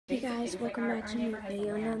Hey guys, welcome back to a new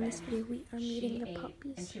video. Now in this video we are meeting the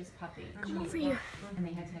puppies. And she was a puppy. Come over here. And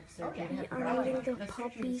they had to have surgery. We are meeting the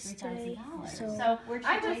puppies today. So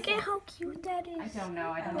I just look at how cute that is. I don't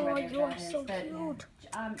know know Oh, what you are that is, so but, cute.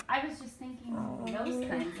 I was just thinking those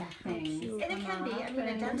kinds of things. Cute. And it can be. I mean,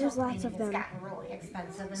 a dental There's lots of cleaning them. has gotten really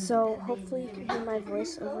expensive. So hopefully you can hear my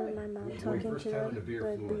voice over my mom talking to the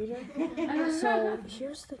breeder. So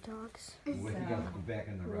here's the dogs.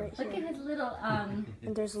 Right Look here. at his little And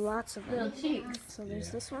there's lots of little them. cheeks. So there's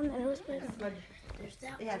this one and who's right up there. There's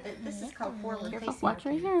that one. Yeah, this is called forward facing. Watch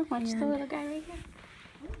right here. Watch the little guy right here.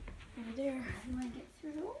 Over there. You want to get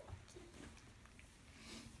through?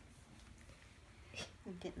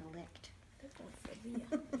 I'm getting licked.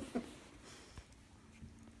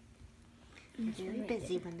 They're very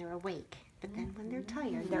busy when they're awake, but then when they're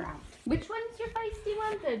tired, they're out. Which one's your feisty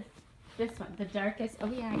one? This one, the darkest. Oh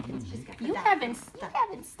yeah, I can. She's got the You dark haven't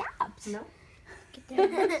stopped. No.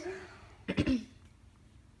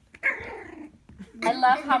 I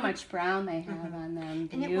love how much brown they have on them.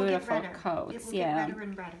 And it will get Beautiful redder. coats. It will Yeah. get redder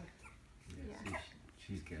and redder. Yeah.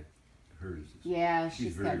 She's got hers. Yeah,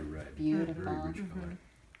 She's got very red. beautiful. Very rich color.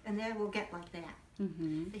 And they will get like that.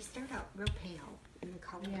 Mm-hmm. They start out real pale in the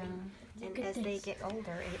color. Yeah. And Look at as they this. get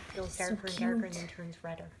older, it goes So darker and darker and cute. then turns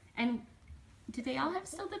redder. And do they all have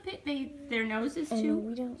still the pit? Their noses Oh, no, too?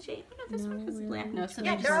 we don't. Shaped? No, this No, one has we black don't. nose. So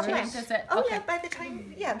Yeah, they they're all just black. change it. Oh Okay. yeah, by the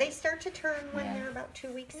time, they start to turn when Yeah. they're about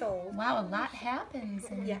 2 weeks old. Wow, a lot happens.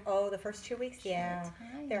 In Yeah. Oh, the first 2 weeks, yeah.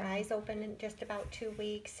 time. Their eyes open in just about 2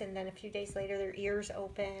 weeks, and then a few days later, their ears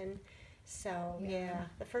open. So yeah,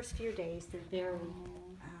 the first few days they're very,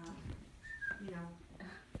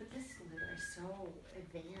 But this litter is so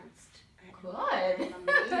advanced. Good. I'm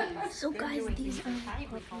amazed. So They're guys, doing these things are that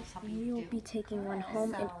 5-week-old puppies. puppies We will do. be taking one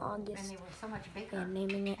home in And August they were so much bigger. and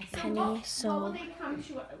naming it So Penny. what will So they come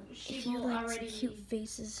to? She if you will like already cute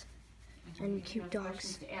faces and cute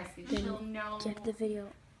dogs, then then she'll know. give the video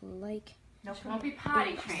a like. No, She won't be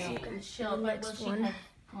potty trained. Okay. She'll, The but next will she one. have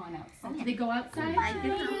gone outside? Do they go outside? I get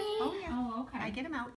them. Oh, yeah. Oh, okay. I get them out.